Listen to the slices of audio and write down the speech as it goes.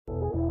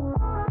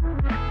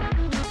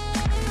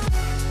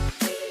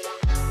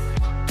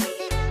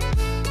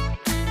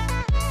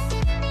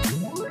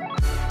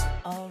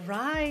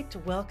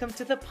Welcome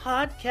to the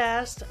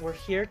podcast. We're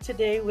here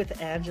today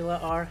with Angela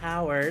R.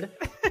 Howard.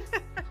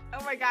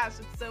 Oh my gosh,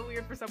 it's so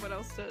weird for someone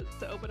else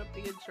to open up the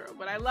intro,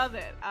 but I love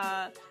it.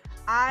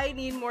 I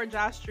need more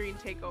Josh Stream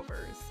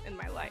takeovers in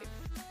my life.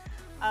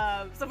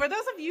 So for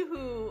those of you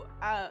who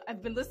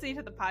have been listening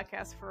to the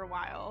podcast for a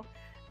while,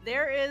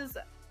 there is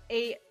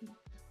a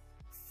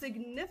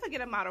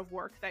significant amount of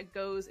work that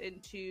goes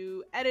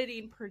into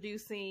editing,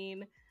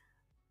 producing,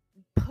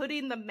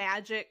 putting the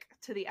magic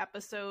to the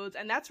episodes,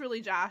 and that's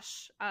really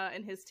Josh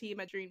and his team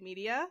at Dream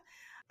Media.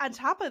 On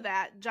top of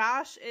that,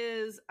 Josh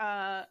is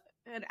an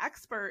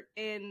expert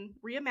in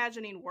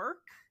reimagining work,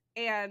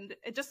 and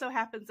it just so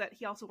happens that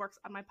he also works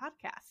on my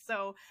podcast.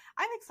 So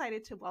I'm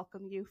excited to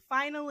welcome you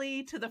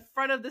finally to the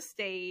front of the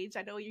stage.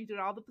 I know you're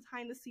doing all the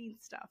behind the scenes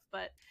stuff,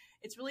 but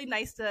it's really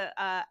nice to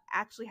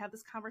actually have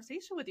this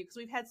conversation with you, because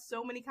we've had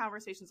so many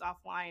conversations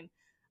offline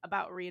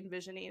about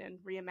re-envisioning and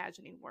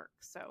reimagining work.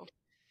 So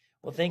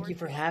well, thank you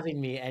for having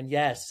me. And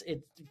yes,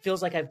 it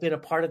feels like I've been a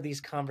part of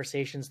these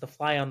conversations, the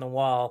fly on the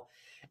wall.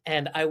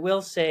 And I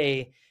will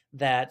say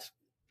that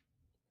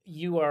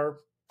you are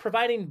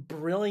providing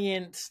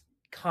brilliant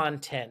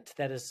content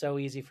that is so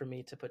easy for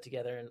me to put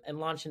together and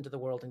launch into the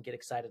world and get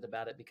excited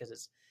about it, because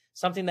it's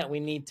something that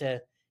we need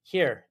to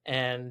hear.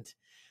 And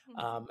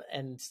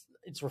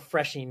it's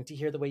refreshing to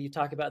hear the way you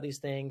talk about these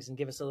things and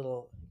give us a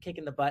little kick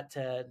in the butt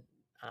to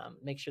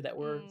make sure that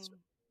we're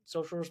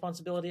social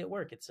responsibility at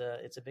work. It's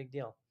a big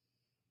deal.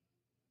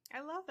 I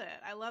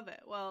love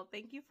it. Well,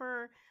 thank you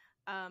for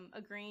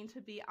agreeing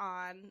to be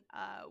on.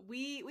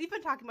 We've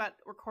been talking about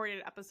recording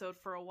an episode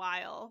for a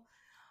while,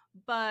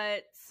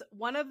 but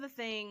one of the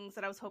things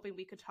that I was hoping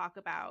we could talk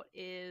about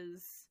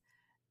is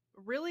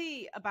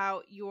really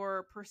about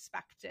your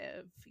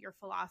perspective, your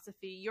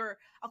philosophy,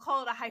 I'll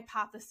call it a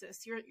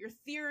hypothesis, your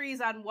theories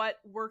on what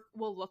work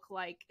will look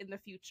like in the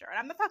future. And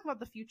I'm not talking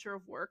about the future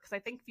of work, because I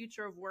think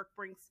future of work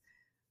brings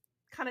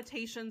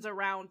connotations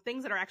around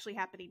things that are actually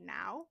happening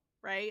now,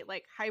 right?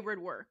 Like hybrid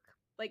work,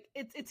 like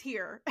it's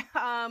here,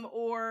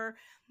 or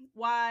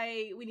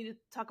why we need to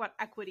talk about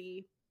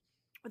equity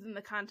within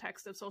the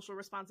context of social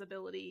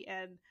responsibility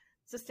and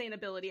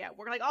sustainability at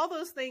work. Like all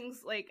those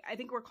things, like I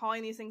think we're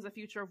calling these things the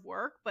future of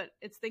work, but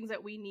it's things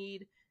that we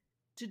need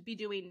to be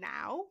doing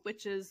now,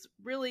 which is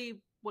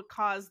really what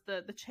caused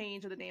the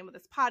change of the name of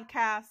this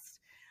podcast,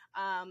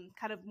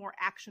 kind of more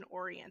action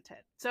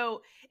oriented.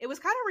 So it was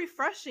kind of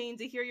refreshing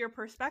to hear your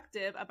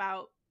perspective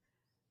about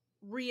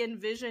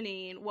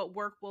re-envisioning what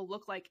work will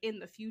look like in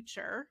the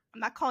future.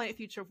 I'm not calling it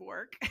future of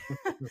work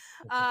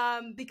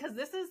because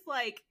this is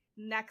like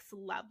next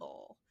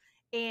level.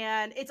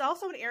 And it's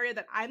also an area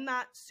that I'm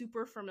not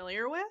super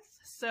familiar with.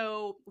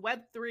 So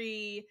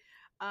Web3,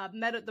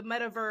 the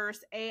metaverse,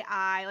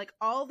 AI, like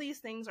all these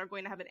things are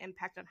going to have an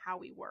impact on how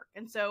we work.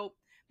 And so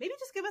maybe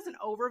just give us an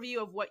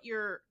overview of what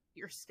your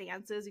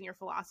stance is and your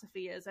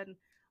philosophy is. And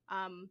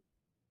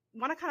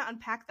want to kind of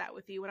unpack that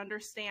with you and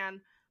understand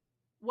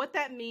what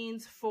that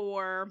means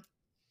for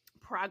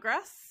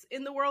progress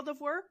in the world of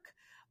work,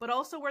 but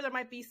also where there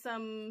might be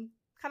some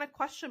kind of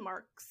question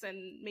marks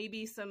and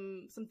maybe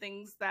some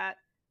things that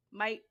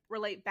might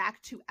relate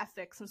back to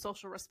ethics and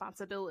social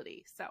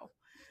responsibility. So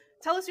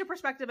tell us your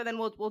perspective, and then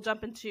we'll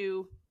jump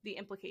into the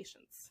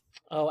implications.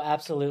 Oh,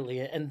 absolutely.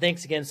 And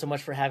thanks again so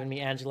much for having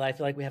me, Angela. I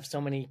feel like we have so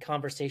many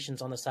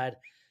conversations on the side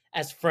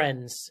as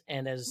friends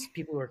and as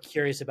people who are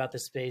curious about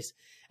this space.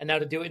 And now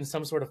to do it in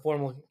some sort of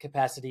formal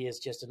capacity is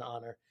just an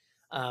honor.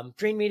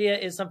 Dream Media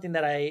is something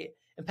that I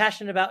am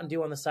passionate about and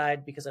do on the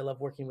side because I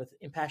love working with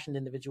impassioned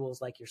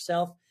individuals like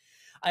yourself.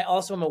 I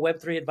also am a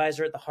Web3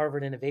 advisor at the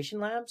Harvard Innovation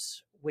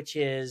Labs, which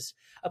is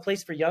a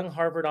place for young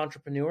Harvard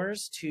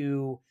entrepreneurs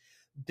to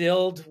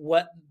build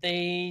what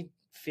they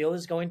feel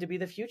is going to be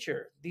the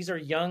future. These are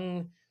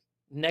young,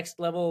 next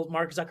level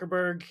Mark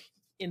Zuckerberg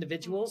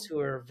individuals who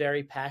are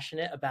very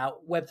passionate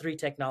about Web3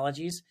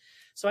 technologies.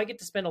 So I get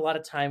to spend a lot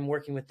of time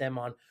working with them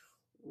on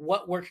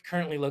what work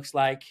currently looks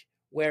like,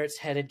 where it's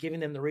headed, giving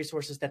them the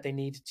resources that they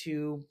need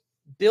to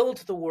build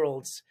the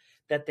worlds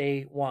that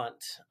they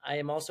want. I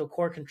am also a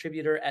core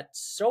contributor at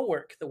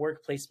SoWork, the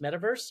workplace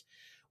metaverse,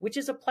 which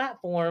is a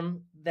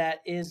platform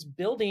that is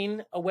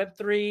building a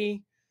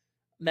Web3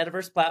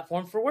 metaverse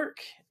platform for work.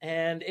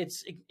 And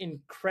it's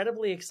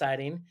incredibly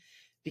exciting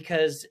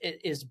because it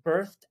is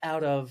birthed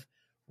out of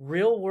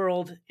real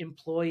world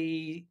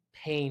employee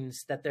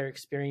pains that they're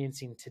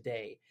experiencing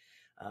today.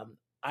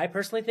 I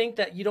personally think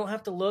that you don't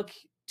have to look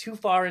too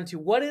far into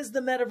what is the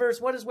metaverse,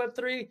 what is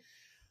Web3,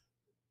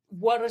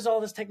 what does all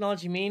this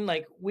technology mean?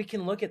 Like, we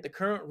can look at the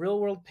current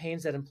real world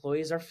pains that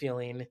employees are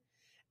feeling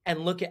and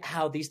look at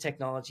how these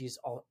technologies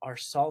are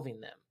solving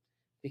them,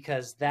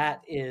 because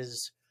that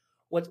is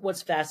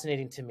what's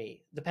fascinating to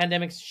me. The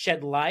pandemic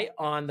shed light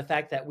on the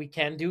fact that we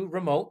can do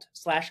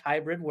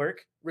remote/hybrid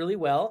work really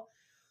well.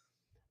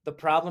 The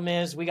problem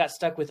is we got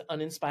stuck with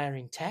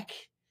uninspiring tech.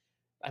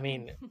 I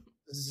mean,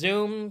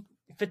 Zoom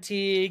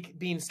fatigue,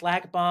 being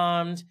Slack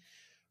bombed,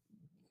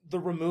 the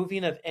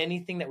removing of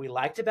anything that we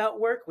liked about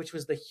work, which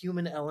was the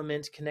human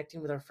element,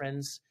 connecting with our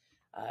friends,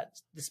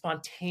 the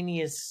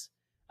spontaneous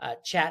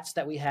chats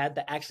that we had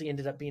that actually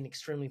ended up being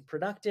extremely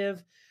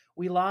productive.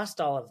 We lost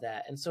all of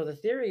that. And so the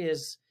theory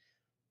is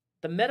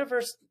the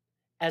metaverse,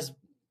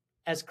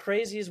 as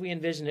crazy as we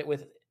envision it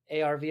with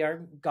AR,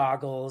 VR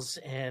goggles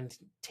and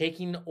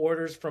taking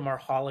orders from our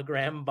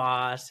hologram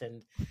boss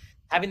and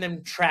having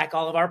them track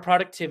all of our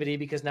productivity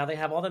because now they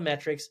have all the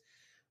metrics.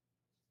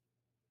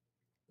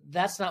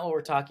 That's not what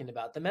we're talking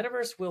about. The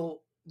metaverse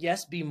will,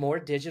 yes, be more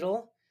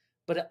digital,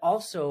 but it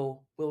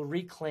also will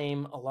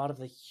reclaim a lot of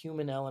the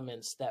human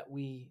elements that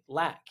we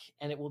lack.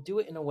 And it will do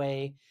it in a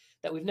way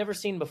that we've never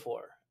seen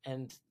before.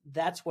 And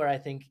that's where I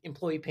think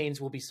employee pains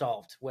will be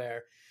solved,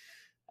 where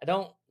I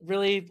don't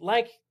really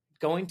like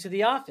going to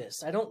the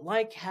office. I don't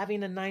like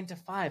having a 9 to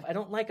 5. I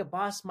don't like a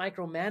boss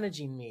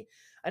micromanaging me.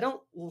 I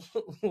don't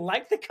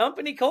like the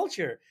company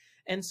culture.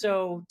 And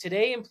so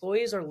today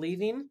employees are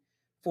leaving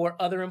for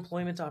other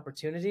employment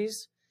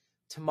opportunities.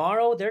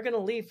 Tomorrow they're going to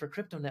leave for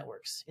crypto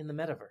networks in the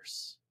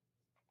metaverse.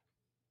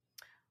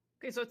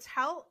 Okay, so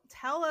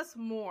tell us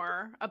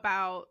more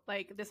about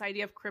like this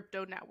idea of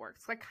crypto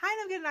networks. Like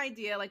kind of get an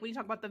idea, like when you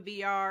talk about the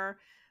VR,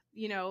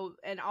 you know,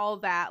 and all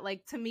that,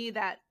 like to me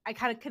that I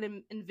kind of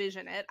can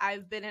envision it.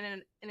 I've been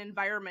in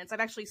environments. I've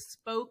actually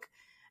spoke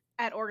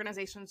at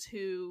organizations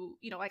who,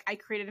 you know, like I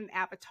created an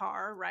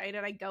avatar, right?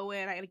 And I go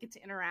in, I get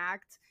to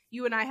interact.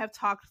 You and I have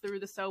talked through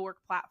the SoWork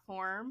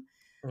platform.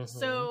 Mm-hmm.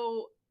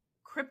 So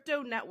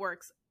crypto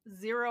networks,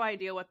 zero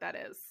idea what that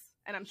is.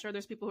 And I'm sure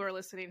there's people who are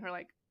listening who are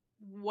like,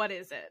 what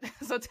is it?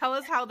 So tell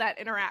us how that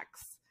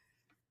interacts.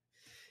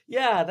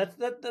 Yeah,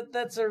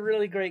 that's a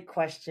really great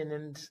question.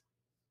 And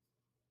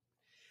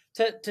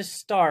to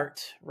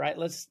start, right,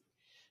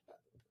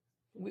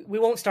 we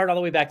won't start all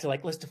the way back to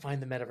like, let's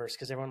define the metaverse,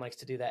 because everyone likes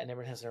to do that and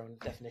everyone has their own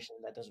definition.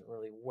 That doesn't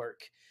really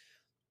work.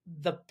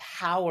 The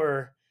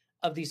power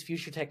of these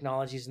future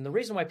technologies, and the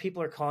reason why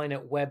people are calling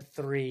it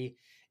Web3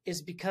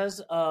 is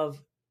because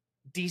of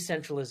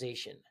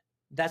decentralization.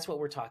 That's what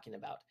we're talking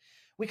about.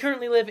 We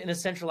currently live in a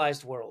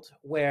centralized world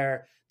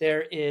where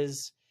there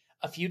is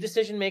a few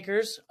decision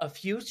makers, a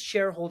few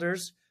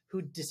shareholders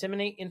who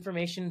disseminate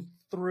information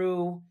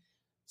through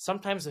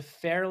sometimes a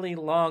fairly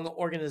long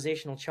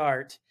organizational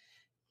chart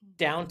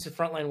down to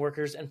frontline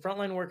workers, and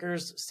frontline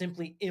workers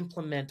simply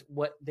implement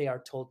what they are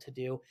told to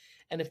do.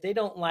 And if they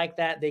don't like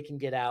that, they can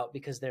get out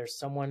because there's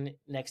someone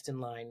next in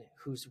line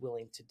who's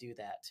willing to do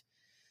that.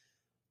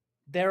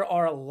 There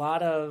are a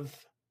lot of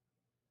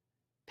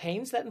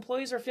pains that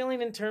employees are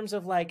feeling in terms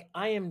of like,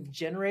 I am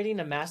generating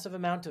a massive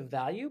amount of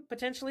value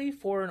potentially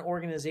for an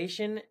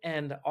organization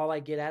and all I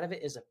get out of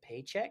it is a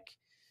paycheck.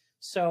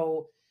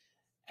 So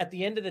at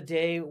the end of the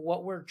day,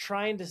 what we're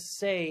trying to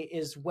say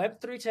is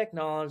Web3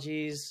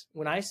 technologies,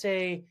 when I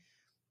say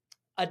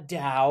a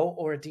DAO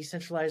or a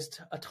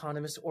decentralized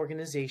autonomous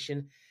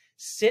organization,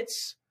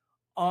 sits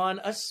on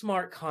a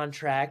smart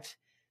contract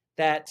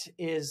that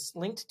is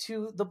linked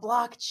to the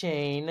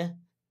blockchain,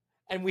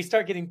 and we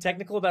start getting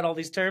technical about all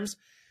these terms,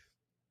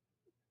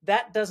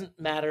 that doesn't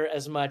matter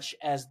as much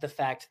as the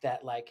fact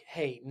that like,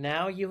 hey,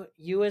 now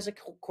you as a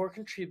core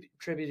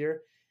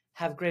contributor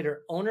have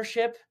greater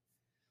ownership,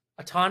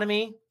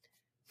 autonomy,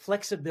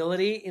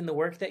 flexibility in the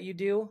work that you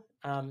do,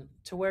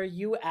 to where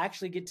you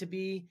actually get to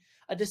be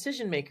a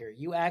decision maker.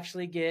 You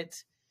actually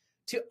get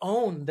to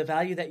own the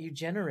value that you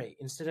generate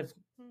instead of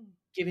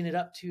giving it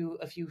up to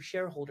a few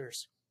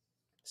shareholders.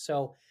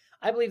 So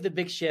I believe the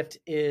big shift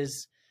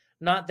is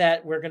not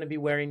that we're going to be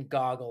wearing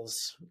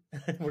goggles,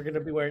 we're going to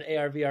be wearing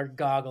AR, VR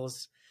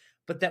goggles,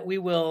 but that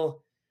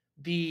we'll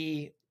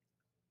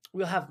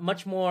have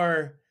much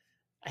more,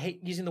 I hate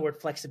using the word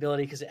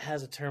flexibility because it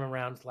has a term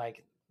around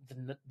like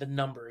the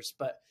numbers,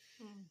 but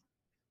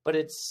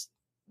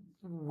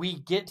we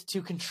get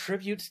to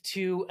contribute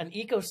to an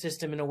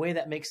ecosystem in a way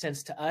that makes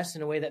sense to us,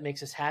 in a way that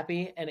makes us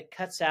happy, and it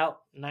cuts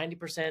out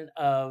 90%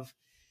 of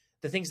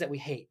the things that we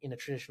hate in a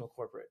traditional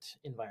corporate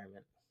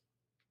environment.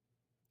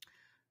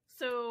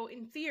 So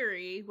in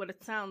theory, what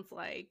it sounds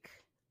like,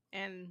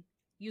 and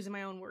using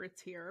my own words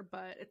here,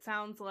 but it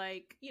sounds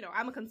like, you know,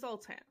 I'm a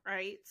consultant,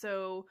 right?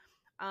 So,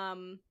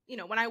 you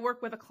know, when I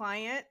work with a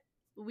client,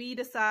 we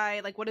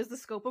decide like, what is the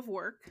scope of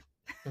work?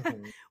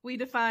 Mm-hmm. We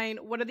define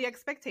what are the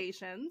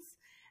expectations,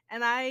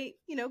 and I,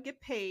 you know,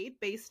 get paid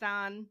based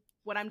on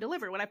what I'm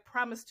delivering, what I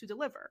promised to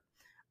deliver.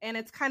 And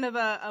it's kind of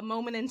a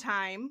moment in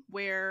time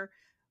where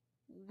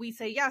we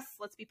say, yes,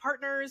 let's be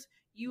partners.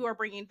 You are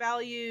bringing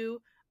value.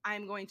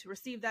 I'm going to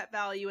receive that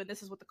value, and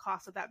this is what the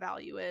cost of that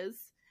value is.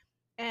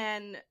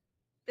 And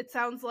it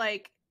sounds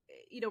like,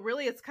 you know,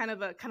 really it's kind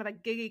of a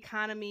gig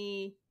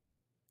economy,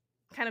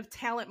 kind of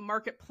talent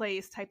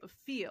marketplace type of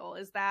feel.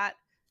 Is that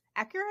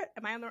accurate?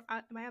 Am I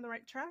on the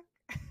right track?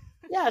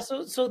 Yeah,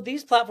 so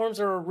these platforms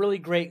are a really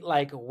great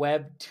like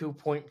Web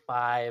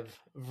 2.5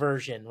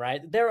 version,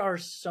 right? There are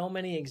so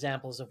many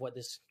examples of what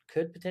this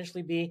could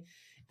potentially be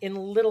in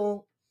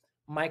little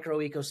micro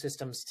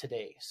ecosystems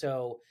today.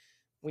 So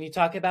when you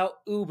talk about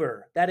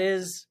Uber, that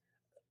is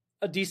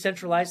a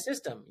decentralized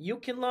system. You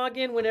can log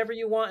in whenever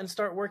you want and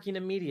start working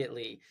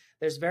immediately.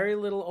 There's very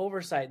little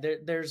oversight.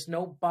 There's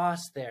no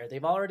boss there.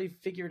 They've already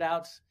figured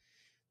out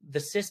the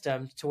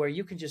system to where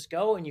you can just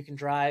go and you can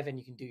drive and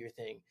you can do your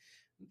thing.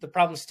 The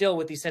problem still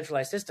with these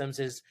centralized systems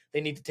is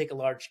they need to take a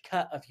large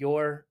cut of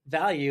your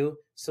value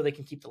so they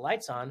can keep the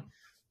lights on.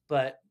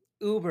 But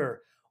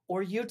Uber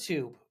or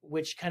YouTube,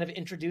 which kind of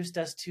introduced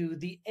us to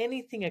the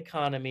anything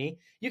economy,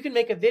 you can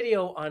make a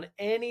video on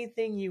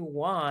anything you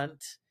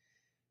want,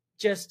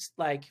 just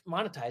like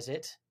monetize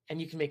it, and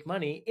you can make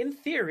money. In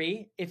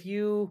theory, if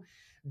you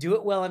do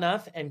it well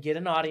enough and get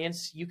an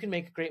audience, you can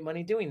make great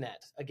money doing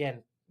that.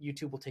 Again,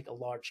 YouTube will take a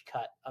large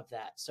cut of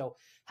that. So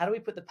how do we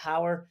put the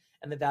power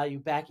and the value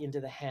back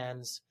into the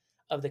hands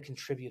of the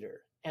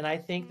contributor? And I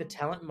think the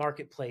talent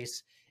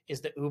marketplace is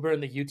the Uber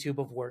and the YouTube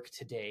of work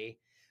today,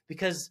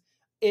 because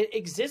it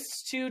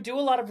exists to do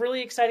a lot of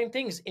really exciting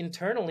things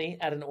internally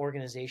at an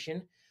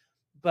organization,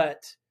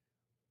 but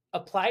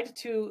applied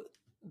to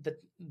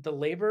the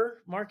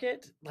labor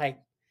market, like,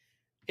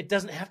 it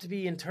doesn't have to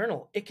be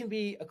internal. It can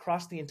be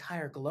across the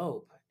entire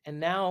globe. And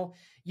now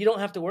you don't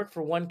have to work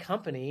for one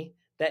company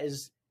that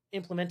is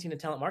implementing a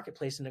talent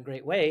marketplace in a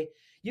great way.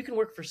 You can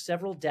work for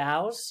several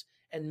DAOs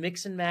and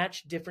mix and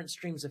match different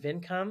streams of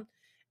income.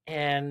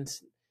 And,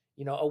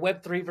 you know, a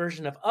Web3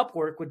 version of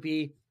Upwork would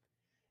be,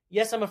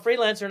 yes, I'm a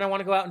freelancer and I want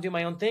to go out and do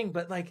my own thing,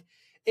 but like,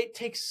 it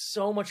takes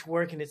so much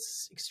work and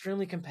it's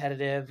extremely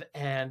competitive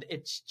and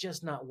it's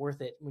just not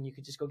worth it when you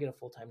could just go get a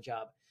full-time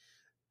job.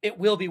 It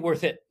will be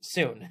worth it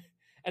soon.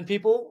 And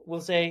people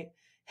will say,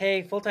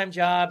 hey, full-time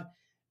job,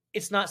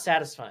 it's not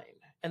satisfying.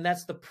 And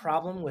that's the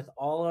problem with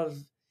all of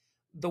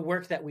the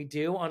work that we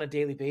do on a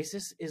daily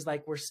basis, is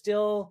like, we're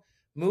still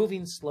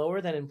moving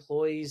slower than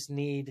employees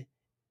need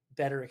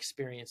better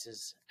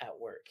experiences at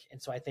work.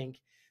 And so I think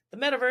the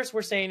metaverse,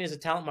 we're saying, is a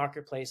talent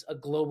marketplace, a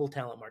global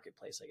talent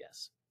marketplace, I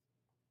guess.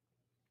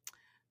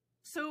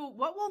 So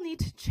what will need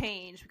to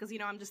change? Because, you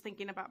know, I'm just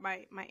thinking about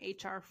my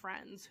HR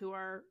friends who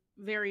are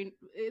very,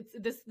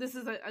 this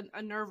is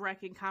a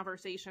nerve-wracking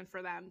conversation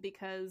for them,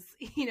 because,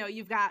 you know,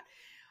 you've got,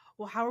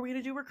 well, how are we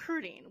going to do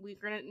recruiting? We're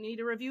going to need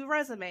to review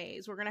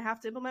resumes. We're going to have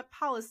to implement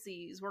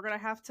policies. We're going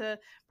to have to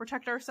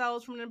protect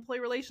ourselves from an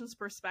employee relations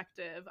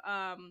perspective,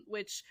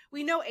 which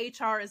we know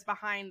HR is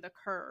behind the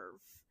curve.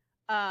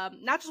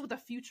 Not just with the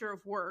future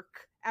of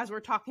work as we're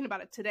talking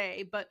about it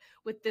today, but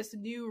with this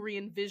new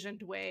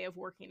re-envisioned way of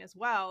working as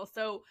well.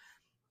 So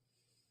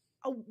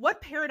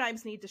what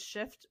paradigms need to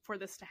shift for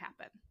this to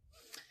happen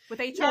with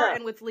HR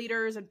and with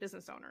leaders and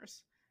business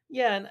owners?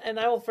 Yeah, and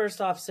I will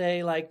first off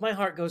say, like, my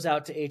heart goes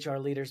out to HR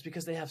leaders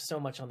because they have so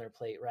much on their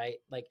plate, right?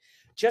 Like,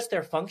 just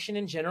their function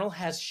in general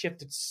has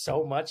shifted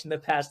so much in the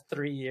past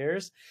 3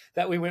 years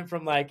that we went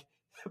from like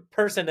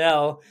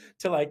personnel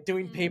to like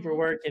doing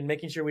paperwork and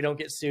making sure we don't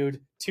get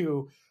sued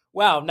to,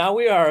 wow, now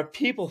we are a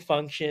people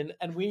function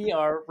and we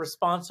are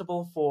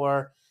responsible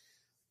for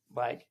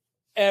like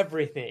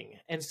everything.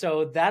 And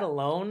so that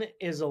alone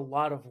is a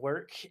lot of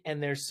work.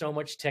 And there's so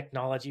much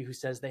technology who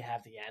says they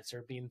have the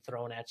answer being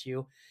thrown at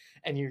you.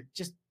 And you're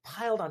just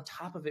piled on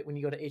top of it when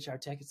you go to HR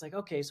tech. It's like,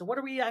 okay, so what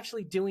are we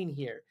actually doing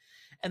here?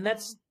 And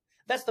that's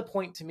the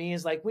point to me,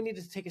 is like, we need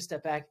to take a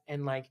step back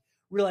and like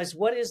realize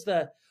what is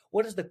the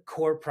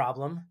core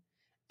problem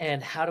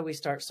and how do we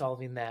start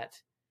solving that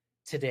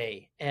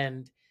today?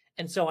 And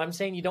so I'm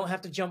saying you don't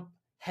have to jump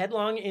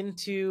headlong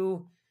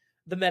into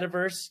the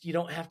metaverse. You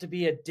don't have to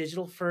be a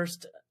digital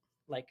first,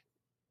 like,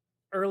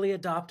 early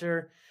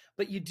adopter,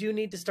 but you do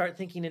need to start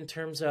thinking in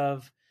terms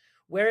of,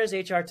 where is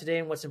HR today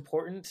and what's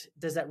important?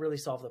 Does that really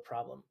solve the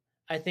problem?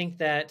 I think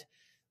that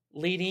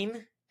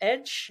leading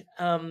edge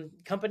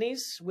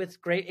companies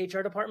with great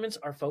HR departments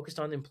are focused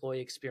on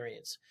employee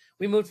experience.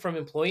 We moved from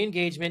employee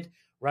engagement,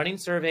 running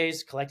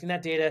surveys, collecting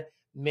that data,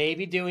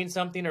 maybe doing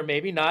something or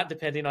maybe not,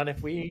 depending on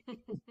if we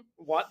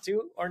want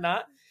to or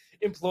not.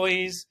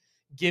 Employees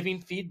giving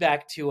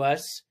feedback to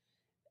us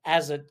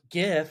as a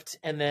gift,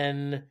 and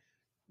then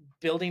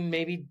building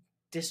maybe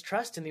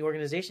distrust in the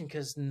organization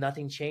because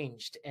nothing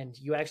changed and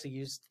you actually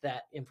used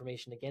that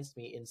information against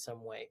me in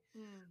some way.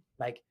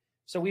 Like,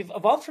 so we've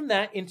evolved from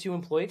that into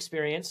employee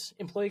experience.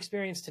 Employee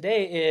experience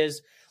today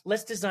is,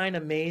 let's design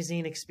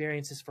amazing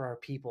experiences for our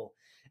people.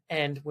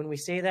 And when we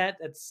say that,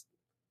 that's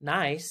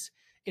nice.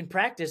 In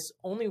practice,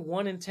 only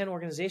 1 in 10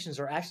 organizations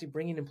are actually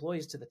bringing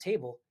employees to the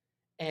table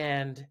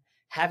and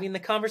having the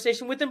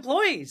conversation with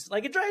employees.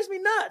 Like, it drives me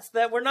nuts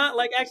that we're not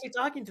like actually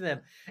talking to them.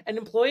 And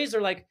employees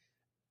are like,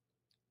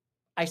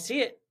 I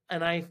see it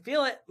and I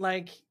feel it,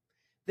 like,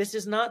 this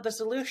is not the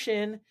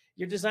solution.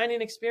 You're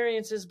designing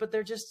experiences, but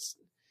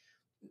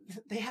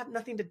they have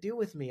nothing to do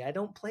with me. I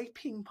don't play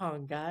ping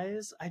pong,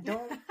 guys. I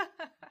don't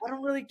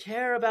really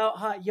care about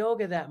hot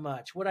yoga that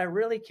much. What I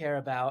really care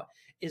about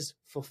is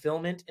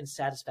fulfillment and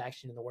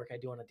satisfaction in the work I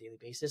do on a daily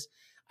basis.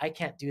 I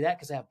can't do that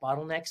because I have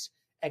bottlenecks,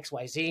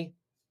 XYZ.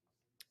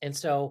 And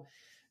so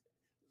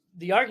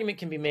the argument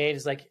can be made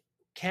is like,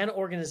 can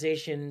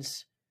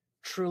organizations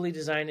truly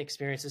design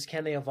experiences?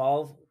 Can they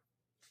evolve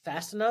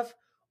fast enough?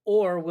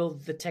 Or will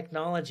the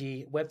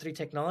technology, Web3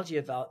 technology,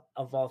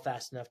 evolve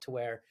fast enough to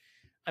where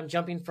I'm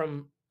jumping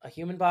from a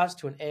human boss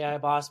to an AI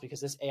boss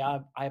because this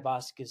AI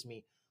boss gives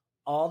me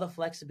all the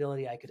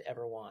flexibility I could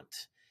ever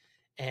want?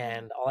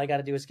 and all I got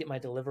to do is get my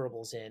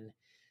deliverables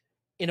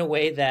in a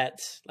way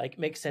that like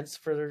makes sense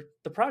for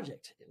the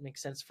project. It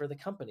makes sense for the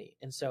company.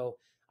 And so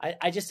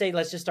I just say,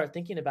 let's just start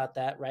thinking about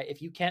that, right?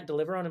 If you can't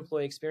deliver on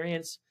employee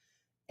experience,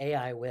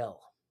 AI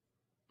will.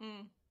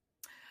 Mm.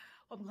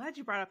 Well, I'm glad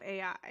you brought up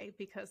AI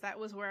because that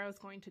was where I was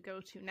going to go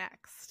to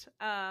next.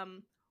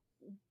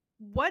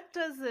 What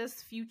does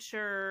this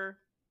future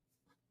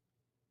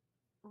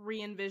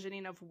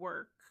re-envisioning of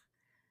work,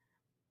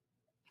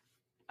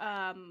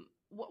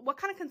 what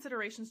kind of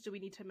considerations do we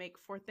need to make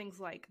for things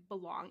like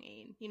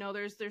belonging? You know,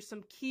 there's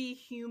some key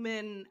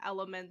human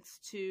elements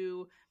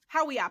to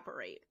how we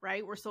operate,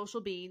 right? We're social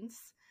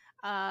beings.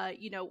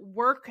 You know,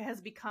 work has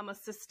become a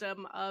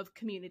system of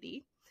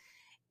community.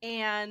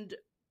 And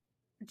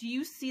do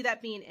you see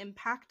that being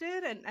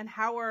impacted? And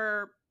how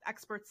are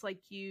experts like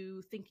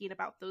you thinking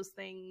about those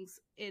things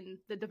in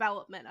the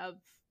development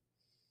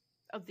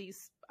of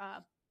these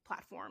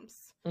platforms?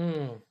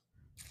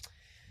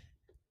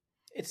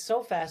 It's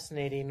so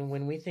fascinating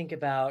when we think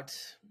about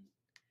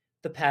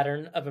the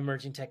pattern of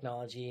emerging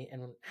technology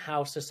and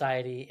how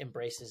society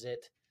embraces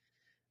it.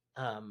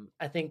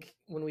 I think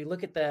when we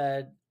look at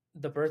the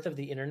birth of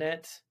the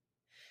internet,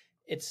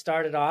 it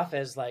started off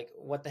as like,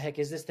 what the heck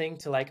is this thing?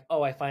 To like,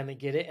 oh, I finally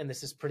get it, and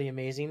this is pretty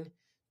amazing.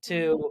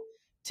 To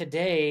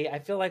today, I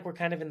feel like we're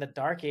kind of in the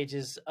dark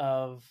ages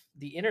of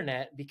the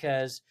internet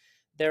because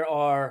there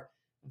are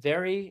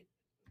very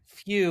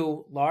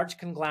few large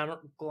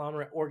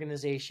conglomerate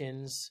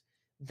organizations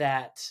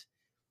that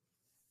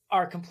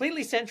are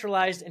completely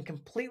centralized and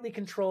completely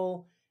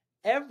control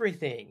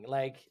everything.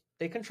 Like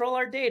they control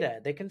our data,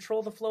 they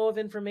control the flow of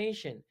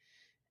information.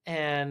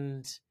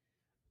 And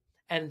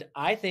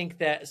I think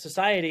that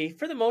society,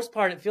 for the most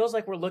part, it feels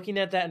like we're looking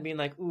at that and being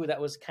like, ooh,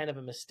 that was kind of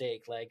a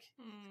mistake. Like,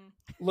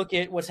 look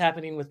at what's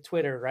happening with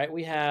Twitter, right?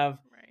 We have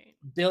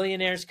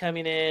billionaires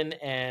coming in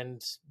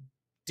and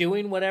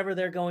doing whatever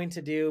they're going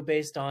to do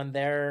based on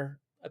their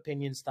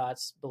opinions,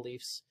 thoughts,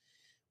 beliefs.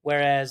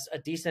 Whereas a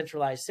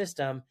decentralized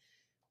system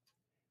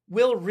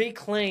will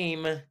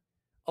reclaim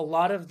a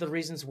lot of the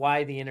reasons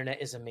why the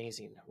internet is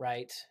amazing,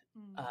 right?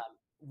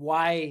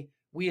 Why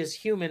we as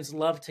humans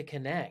love to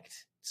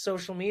connect.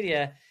 Social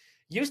media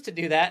used to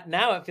do that.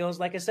 Now it feels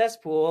like a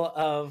cesspool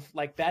of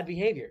like bad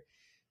behavior.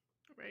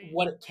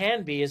 What it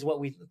can be is what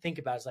we think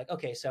about. It's like,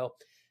 okay, so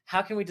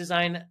how can we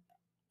design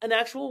an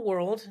actual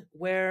world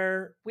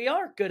where we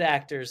are good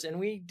actors and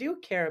we do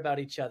care about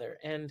each other?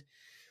 And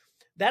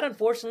that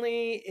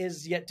unfortunately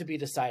is yet to be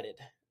decided.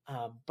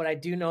 But I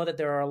do know that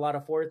there are a lot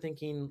of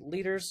forward-thinking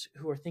leaders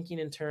who are thinking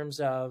in terms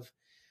of,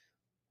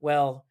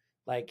 well,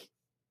 like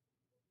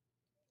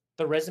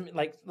the resume,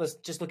 like let's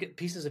just look at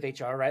pieces of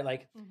HR, right?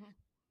 Like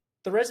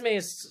the resume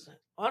is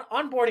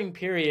onboarding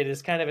period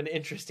is kind of an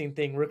interesting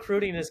thing.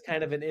 Recruiting is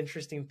kind of an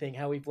interesting thing,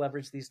 how we've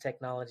leveraged these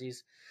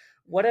technologies.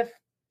 What if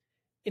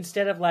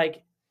instead of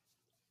like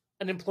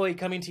an employee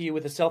coming to you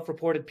with a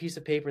self-reported piece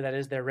of paper that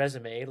is their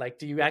resume, like,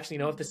 do you actually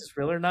know if this is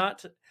real or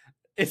not?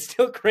 It's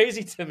still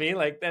crazy to me,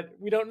 like that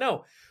we don't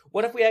know.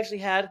 What if we actually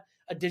had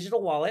a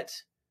digital wallet?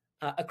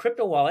 A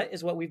crypto wallet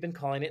is what we've been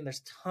calling it. And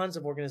there's tons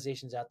of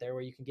organizations out there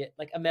where you can get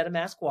like a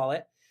MetaMask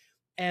wallet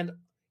and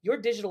your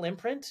digital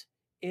imprint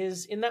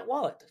is in that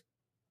wallet.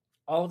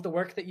 All of the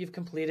work that you've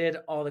completed,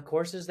 all the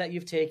courses that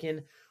you've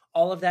taken,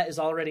 all of that is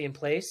already in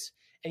place.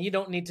 And you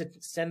don't need to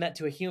send that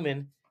to a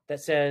human that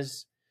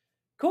says,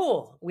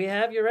 cool, we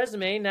have your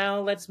resume. Now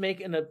let's make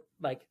an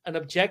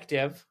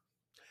objective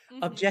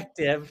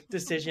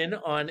decision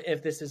on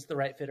if this is the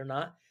right fit or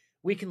not.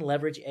 We can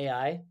leverage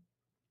AI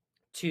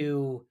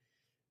to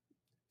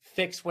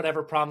fix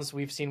whatever problems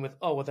we've seen with,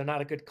 oh, well, they're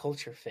not a good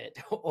culture fit.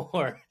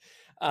 Or,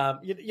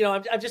 I'm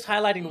just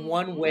highlighting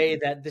one way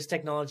that this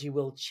technology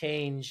will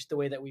change the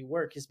way that we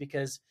work is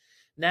because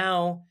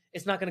now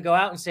it's not going to go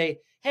out and say,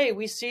 hey,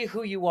 we see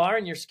who you are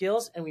and your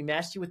skills and we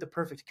matched you with the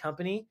perfect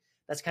company.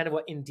 That's kind of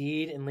what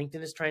Indeed and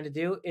LinkedIn is trying to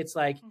do. It's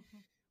like,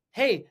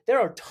 hey, there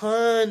are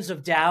tons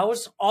of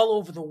DAOs all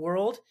over the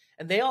world,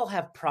 and they all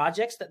have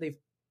projects that they've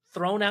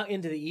thrown out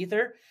into the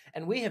ether,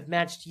 and we have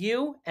matched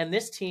you and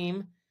this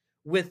team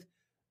with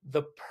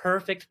the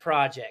perfect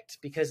project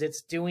because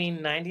it's doing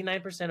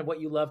 99% of what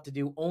you love to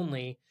do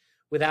only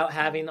without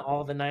having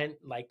all the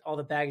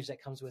baggage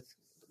that comes with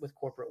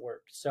corporate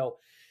work. So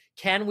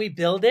can we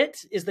build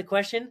it is the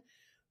question.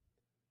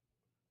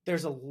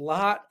 There's a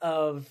lot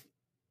of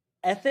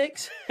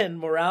ethics and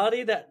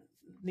morality that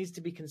needs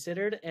to be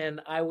considered,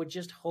 and I would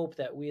just hope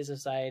that we as a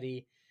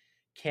society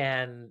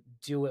can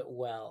do it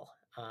well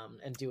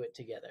and do it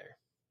together.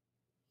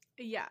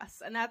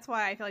 Yes, and that's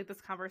why I feel like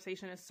this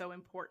conversation is so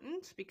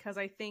important because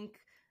I think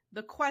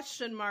the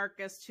question mark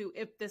as to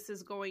if this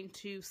is going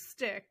to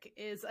stick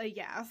is a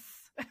yes.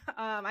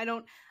 I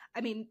know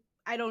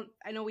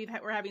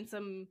we're having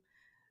some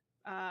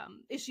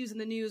issues in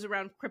the news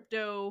around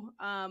crypto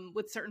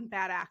with certain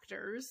bad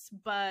actors,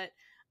 but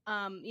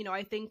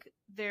I think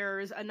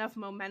there's enough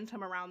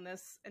momentum around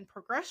this and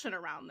progression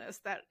around this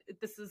that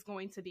this is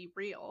going to be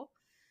real.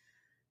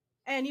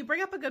 And you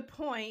bring up a good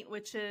point,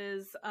 which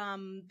is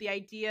the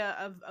idea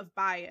of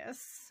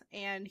bias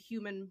and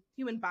human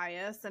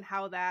bias, and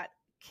how that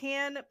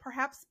can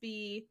perhaps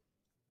be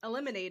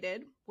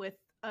eliminated with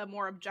a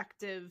more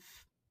objective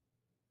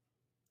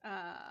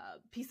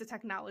piece of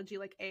technology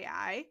like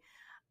AI.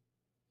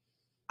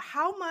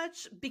 How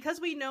much, because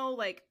we know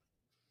like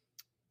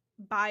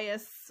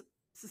bias,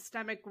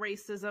 systemic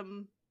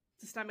racism,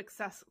 systemic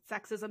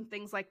sexism,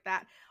 things like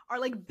that are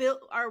like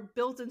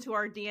built into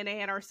our DNA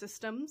and our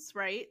systems,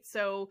 right?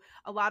 So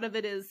a lot of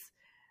it is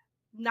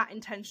not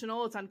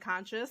intentional, it's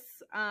unconscious.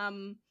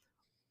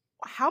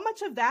 How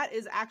much of that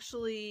is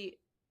actually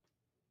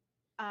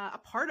a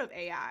part of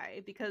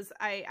AI? Because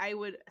I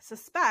would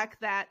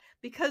suspect that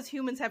because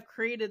humans have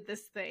created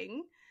this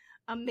thing,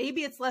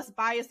 maybe it's less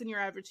biased than your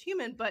average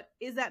human, but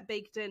is that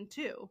baked in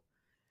too?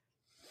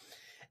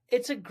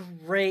 It's a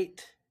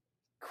great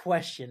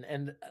question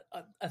and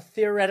a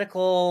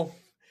theoretical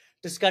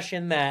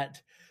discussion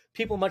that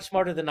people much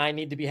smarter than I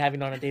need to be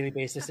having on a daily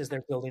basis as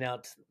they're building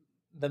out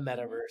the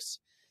metaverse.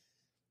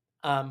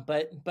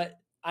 But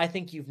I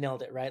think you've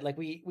nailed it, right? Like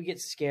we get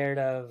scared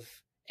of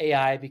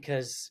AI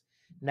because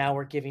now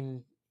we're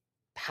giving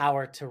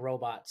power to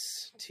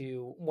robots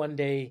to one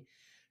day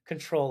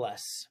control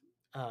us.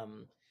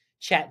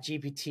 Chat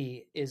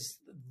GPT is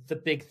the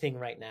big thing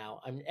right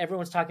now.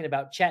 Everyone's talking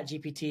about Chat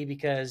GPT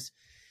because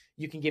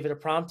you can give it a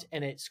prompt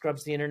and it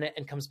scrubs the internet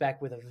and comes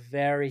back with a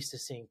very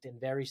succinct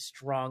and very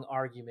strong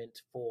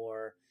argument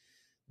for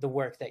the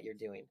work that you're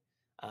doing.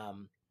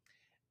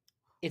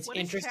 It's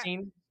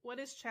interesting. What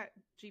is Chat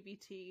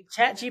GPT?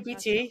 Chat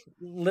GPT,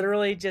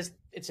 literally just,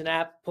 it's an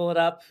app, pull it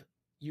up,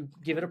 you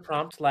give it a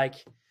prompt like,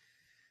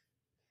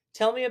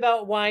 tell me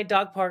about why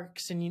dog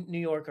parks in New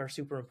York are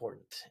super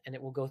important. And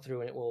it will go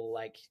through and it will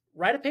like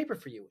write a paper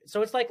for you.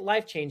 So it's like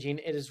life-changing.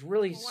 It is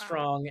really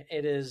strong.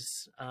 It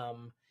is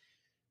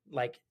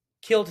like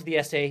killed the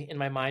essay in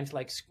my mind.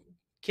 Like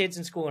kids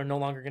in school are no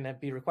longer going to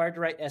be required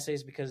to write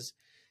essays because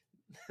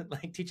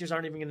like teachers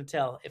aren't even going to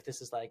tell if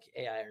this is like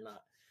AI or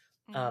not.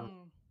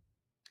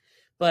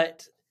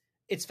 But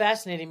it's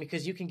fascinating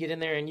because you can get in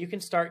there and you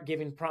can start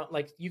giving prompt,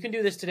 like you can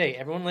do this today.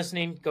 Everyone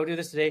listening, go do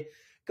this today.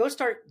 Go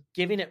start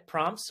giving it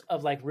prompts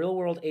of like real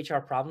world HR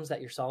problems that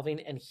you're solving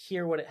and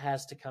hear what it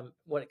has to come,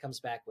 what it comes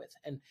back with.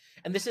 And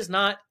this is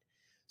not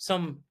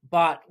some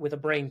bot with a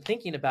brain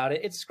thinking about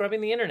it. It's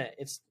scrubbing the internet.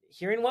 It's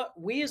hearing what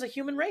we as a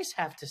human race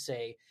have to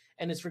say,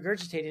 and it's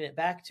regurgitating it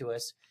back to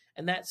us.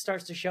 And that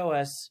starts to show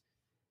us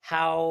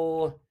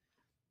how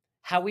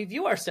we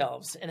view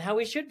ourselves and how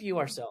we should view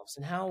ourselves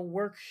and how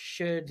work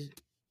should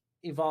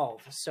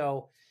evolve.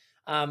 So,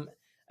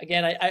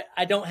 again,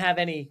 I don't have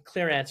any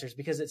clear answers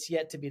because it's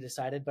yet to be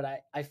decided,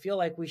 but I feel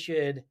like we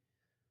should,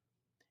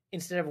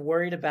 instead of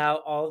worried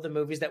about all of the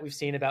movies that we've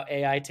seen about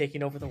AI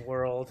taking over the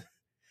world,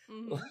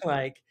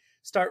 like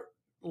start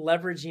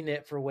leveraging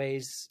it for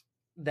ways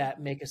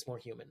that make us more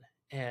human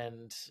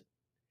and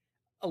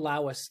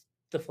allow us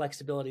the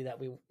flexibility that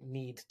we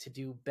need to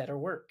do better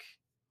work.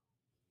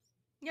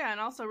 Yeah, and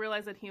also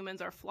realize that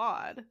humans are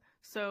flawed.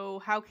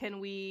 So how can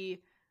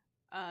we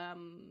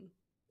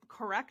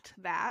correct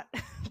that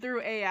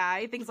through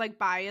AI? Things like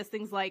bias,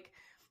 things like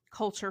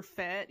culture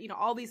fit,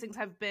 all these things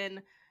have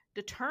been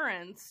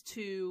deterrents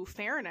to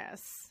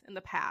fairness in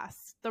the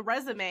past. The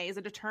resume is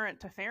a deterrent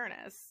to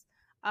fairness.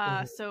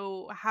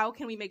 So how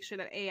can we make sure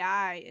that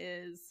AI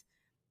is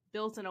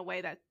built in a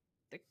way that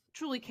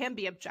truly can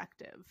be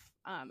objective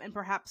and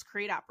perhaps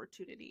create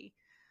opportunity?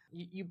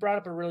 You brought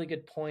up a really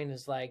good point,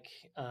 is like,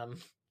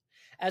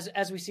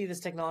 as we see this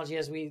technology,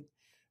 as we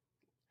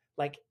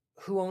like,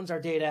 who owns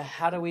our data?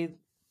 How do we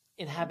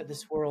inhabit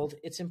this world?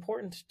 It's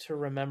important to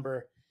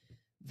remember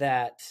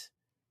that,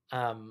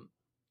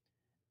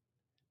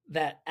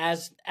 that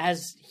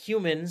as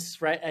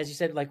humans, right, as you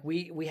said, like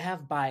we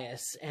have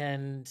bias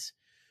and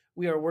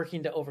we are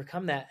working to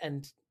overcome that.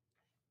 And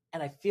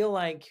I feel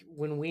like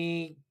when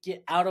we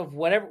get out of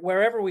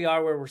wherever we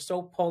are, where we're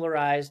so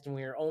polarized and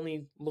we are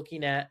only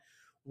looking at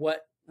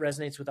what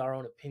resonates with our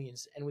own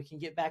opinions, and we can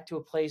get back to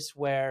a place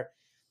where,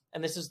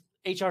 and this is,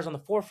 HR's on the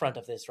forefront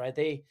of this, right?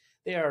 They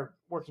are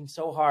working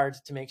so hard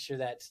to make sure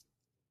that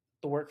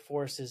the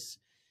workforce is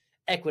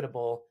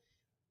equitable.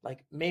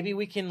 Like maybe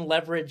we can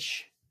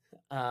leverage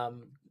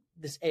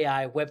this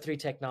AI, Web3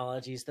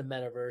 technologies, the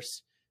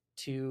metaverse,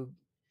 to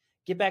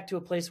get back to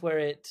a place where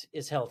it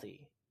is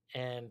healthy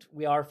and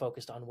we are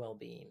focused on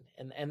well-being.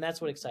 And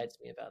that's what excites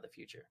me about the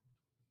future.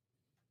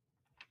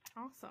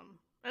 Awesome.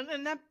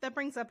 And that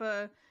brings up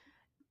a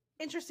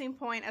interesting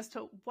point as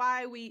to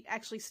why we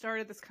actually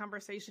started this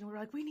conversation. We were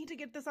like, we need to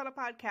get this on a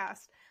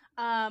podcast.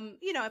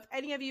 If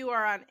any of you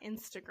are on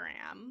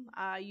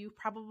Instagram, you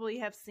probably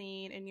have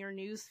seen in your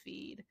news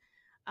feed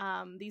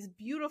these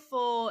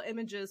beautiful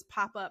images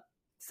pop up,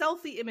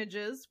 selfie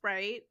images,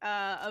 right,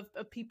 of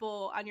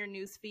people on your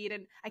news feed.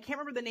 And I can't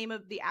remember the name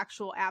of the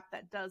actual app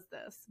that does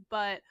this,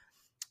 but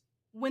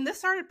when this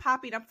started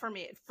popping up for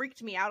me, it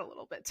freaked me out a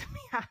little bit, to be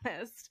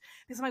honest,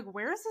 because I'm like,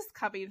 where is this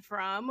coming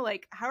from?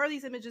 Like, how are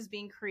these images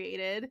being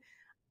created?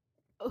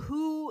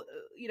 who,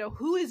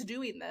 who is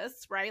doing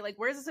this, right? Like,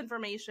 where's this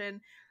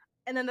information?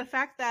 And then the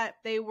fact that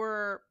they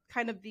were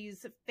kind of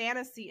these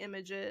fantasy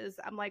images,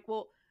 I'm like,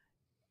 well,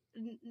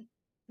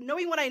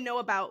 knowing what I know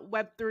about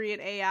Web3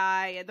 and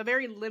AI and the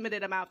very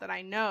limited amount that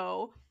I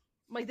know,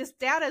 like, this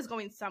data is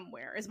going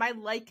somewhere. Is my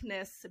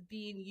likeness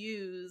being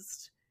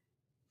used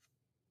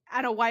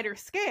at a wider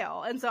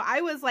scale? And so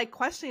I was like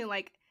questioning,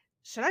 like,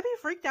 should I be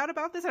freaked out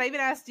about this? And I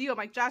even asked you, I'm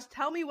like, Josh,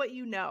 tell me what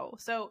you know.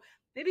 So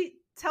maybe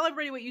tell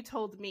everybody what you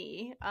told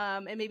me,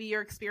 and maybe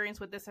your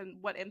experience with this and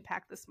what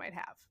impact this might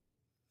have.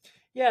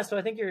 Yeah, so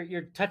I think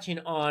you're touching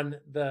on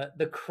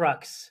the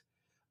crux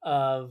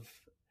of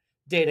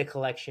data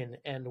collection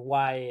and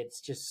why it's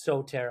just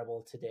so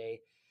terrible today.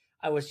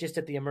 I was just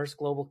at the Immerse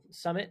Global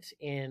Summit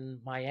in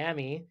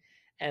Miami,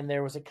 and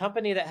there was a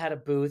company that had a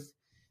booth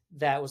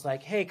that was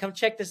like, "Hey, come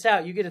check this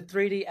out. You get a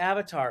 3D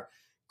avatar.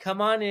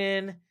 Come on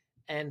in."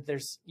 And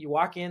you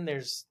walk in,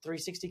 there's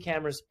 360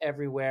 cameras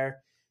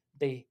everywhere.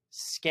 They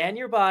scan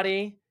your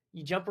body,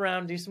 you jump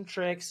around, do some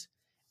tricks,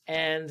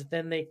 and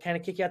then they kind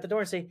of kick you out the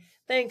door and say,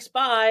 "Thanks,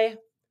 bye."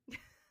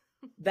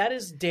 That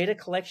is data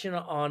collection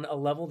on a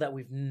level that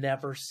we've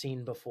never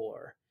seen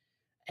before.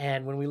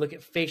 And when we look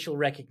at facial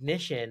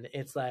recognition,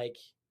 it's like,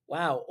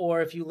 wow.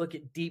 Or if you look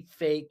at deep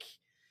fake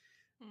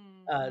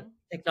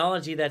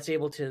technology that's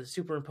able to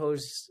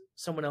superimpose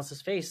someone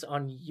else's face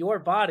on your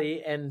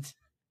body, and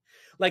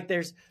like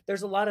there's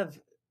a lot of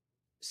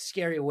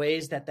scary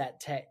ways that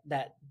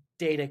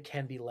data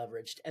can be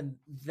leveraged, and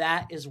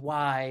that is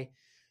why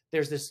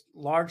there's this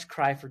large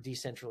cry for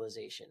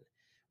decentralization.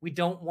 We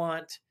don't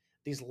want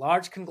these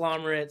large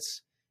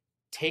conglomerates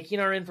taking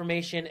our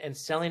information and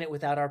selling it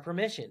without our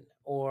permission,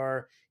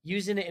 or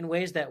using it in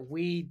ways that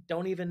we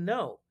don't even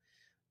know.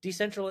 The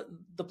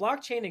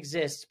blockchain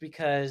exists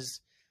because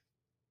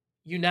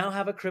you now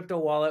have a crypto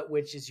wallet,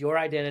 which is your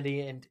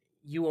identity, and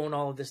you own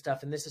all of this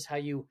stuff. And this is how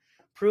you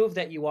prove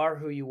that you are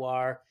who you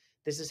are.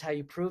 This is how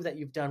you prove that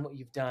you've done what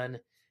you've done.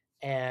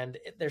 And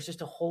there's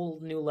just a whole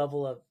new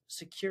level of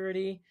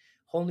security,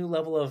 whole new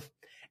level of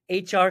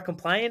HR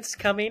compliance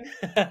coming.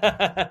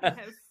 Get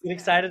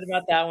excited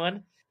about that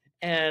one.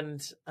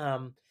 And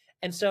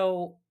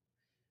so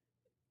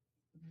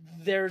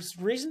there's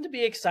reason to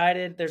be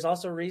excited. There's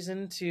also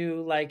reason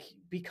to like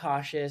be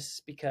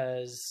cautious,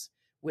 because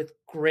with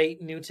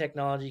great new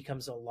technology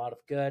comes a lot of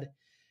good,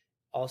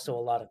 also a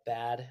lot of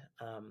bad.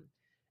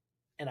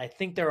 And I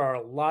think there are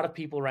a lot of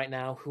people right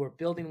now who are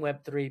building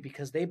Web3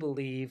 because they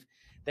believe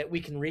that we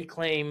can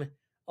reclaim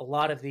a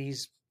lot of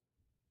these,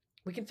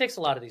 we can fix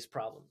a lot of these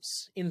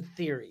problems in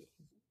theory.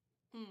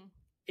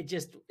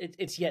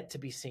 It's yet to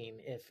be seen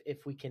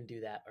if we can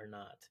do that or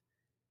not.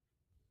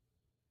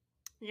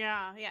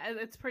 Yeah,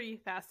 it's pretty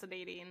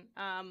fascinating.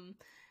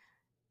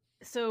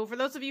 So for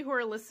those of you who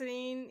are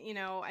listening,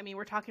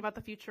 we're talking about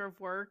the future of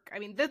work. I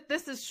mean,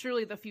 this is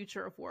truly the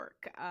future of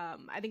work.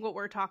 I think what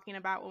we're talking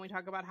about when we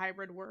talk about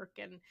hybrid work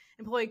and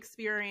employee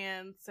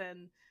experience,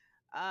 and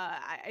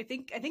I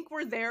think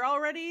we're there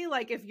already.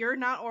 Like, if you're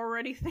not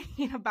already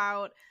thinking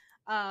about,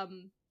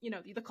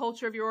 the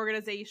culture of your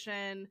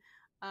organization,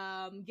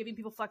 giving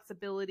people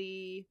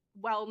flexibility,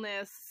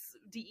 wellness,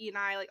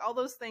 DE&I, like all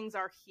those things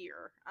are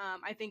here.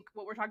 I think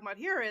what we're talking about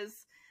here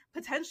is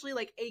potentially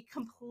like a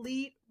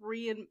complete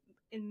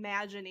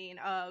reimagining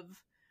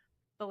of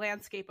the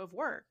landscape of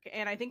work.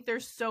 And I think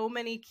there's so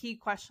many key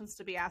questions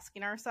to be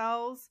asking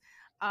ourselves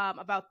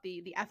about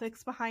the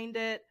ethics behind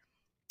it,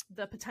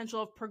 the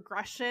potential of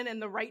progression in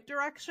the right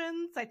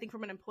directions. I think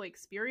from an employee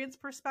experience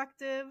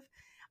perspective,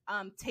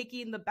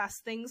 taking the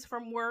best things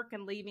from work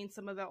and leaving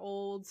some of the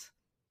old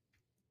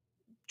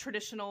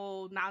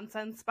traditional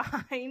nonsense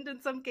behind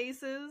in some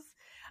cases.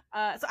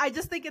 So I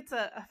just think it's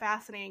a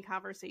fascinating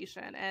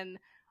conversation, and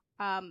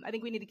I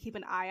think we need to keep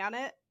an eye on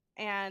it.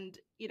 And,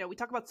 we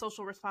talk about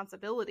social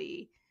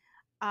responsibility.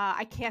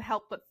 I can't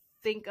help but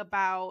think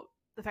about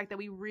the fact that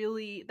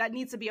that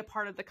needs to be a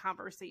part of the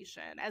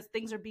conversation as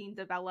things are being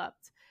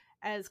developed,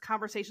 as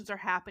conversations are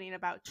happening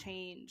about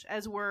change,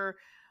 as we're,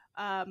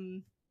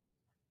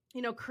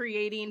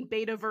 creating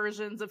beta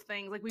versions of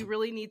things. Like, we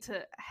really need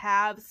to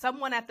have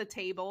someone at the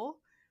table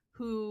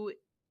who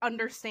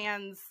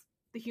understands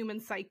the human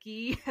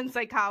psyche and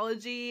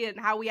psychology and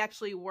how we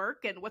actually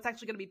work and what's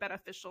actually going to be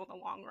beneficial in the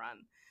long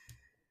run.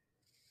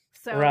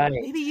 So right.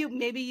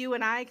 maybe you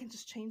and I can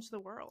just change the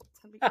world. It's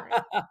going to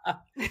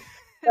be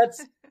great.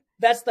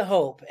 That's the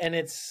hope. And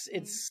it's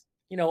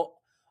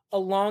a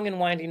long and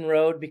winding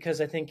road,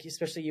 because I think,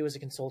 especially you as a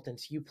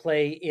consultant, you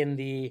play in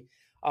the,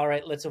 all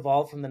right, let's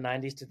evolve from the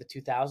 90s to the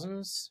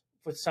 2000s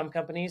with some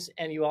companies.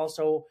 And you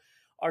also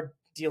are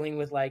dealing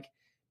with like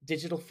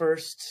digital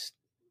first,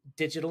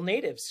 digital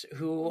natives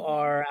who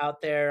are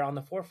out there on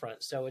the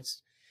forefront. So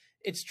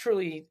it's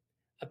truly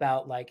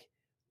about like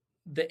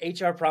the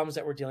HR problems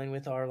that we're dealing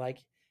with are like,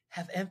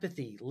 have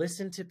empathy,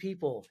 listen to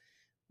people,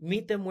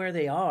 meet them where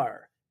they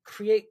are,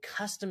 create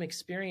custom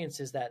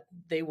experiences that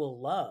they will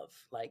love.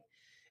 Like,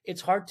 it's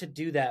hard to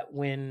do that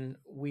when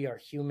we are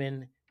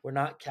human. We're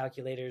not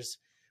calculators.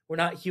 We're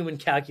not human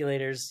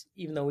calculators,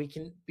 even though we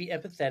can be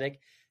empathetic.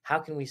 How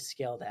can we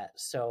scale that?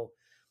 So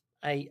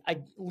I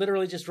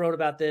literally just wrote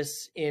about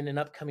this in an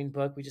upcoming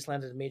book. We just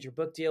landed a major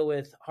book deal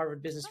with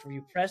Harvard Business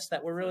Review Press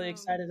that we're really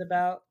excited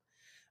about.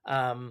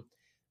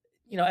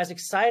 As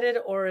excited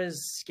or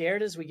as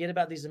scared as we get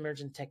about these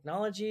emergent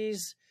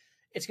technologies,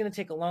 it's going to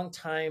take a long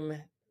time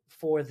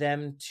for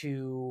them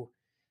to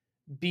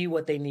be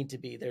what they need to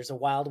be. There's a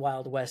wild,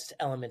 wild west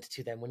element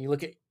to them. When you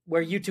look at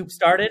where YouTube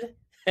started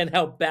and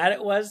how bad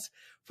it was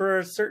for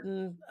a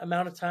certain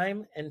amount of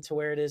time and to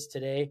where it is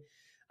today.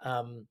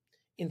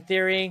 In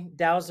theory,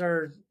 DAOs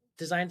are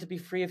designed to be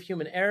free of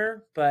human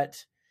error,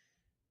 but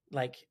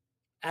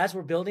as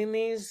we're building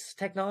these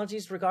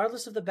technologies,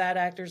 regardless of the bad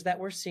actors that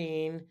we're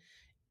seeing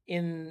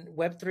in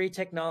Web3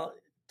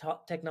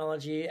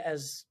 technology,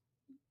 as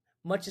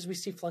much as we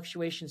see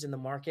fluctuations in the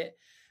market,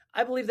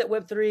 I believe that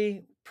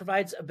Web3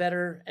 provides a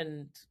better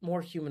and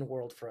more human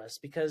world for us,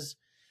 because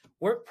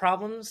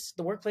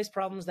the workplace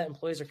problems that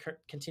employees are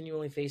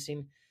continually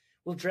facing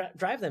will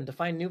drive them to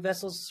find new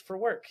vessels for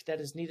work that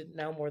is needed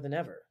now more than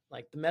ever.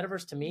 The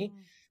metaverse to me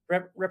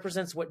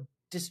represents what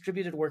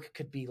distributed work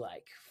could be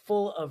like,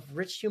 full of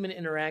rich human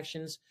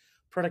interactions,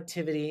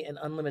 productivity, and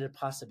unlimited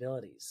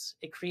possibilities.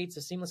 It creates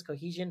a seamless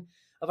cohesion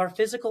of our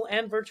physical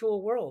and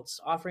virtual worlds,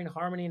 offering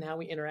harmony in how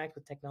we interact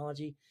with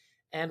technology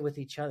and with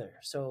each other.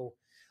 So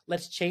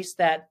let's chase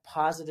that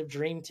positive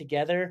dream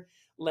together.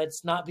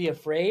 Let's not be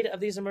afraid of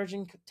these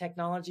emerging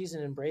technologies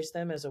and embrace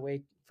them as a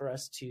way for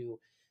us to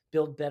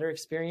build better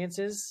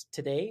experiences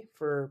today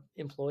for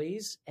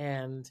employees,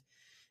 and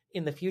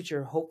in the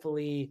future,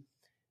 hopefully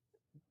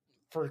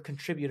for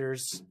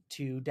contributors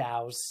to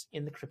DAOs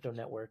in the crypto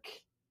network.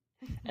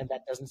 And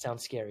that doesn't sound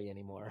scary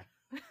anymore.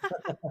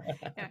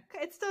 Yeah,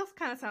 it still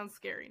kind of sounds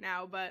scary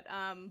now, but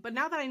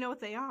now that I know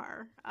what they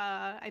are,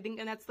 I think,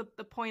 and that's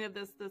the point of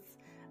this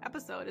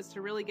episode, is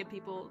to really get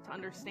people to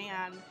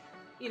understand.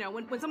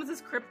 When someone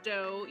says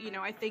crypto,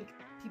 I think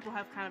people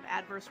have kind of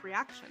adverse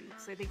reactions.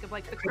 I think of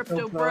the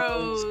crypto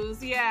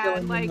bros, yeah,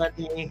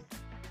 money.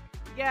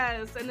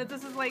 Yes, and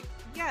this is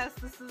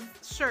this is,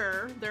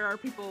 sure, there are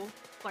people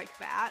like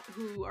that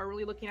who are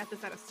really looking at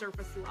this at a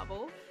surface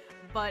level,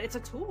 but it's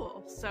a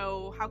tool.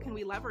 So how can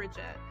we leverage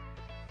it?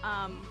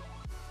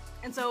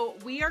 And so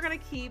we are going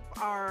to keep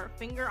our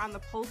finger on the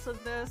pulse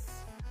of this.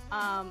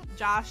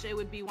 Josh, it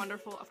would be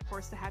wonderful, of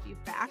course, to have you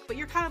back, but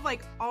you're kind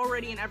of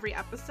already in every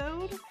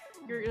episode.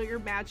 Your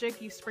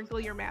magic, you sprinkle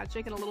your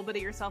magic and a little bit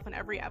of yourself in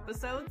every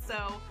episode.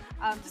 So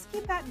just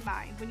keep that in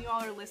mind when you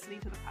all are listening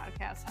to the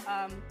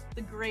podcast,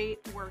 the great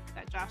work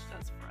that Josh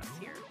does for us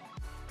here.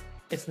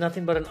 It's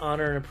nothing but an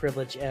honor and a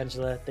privilege,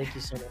 Angela. Thank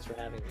you so much for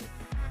having me.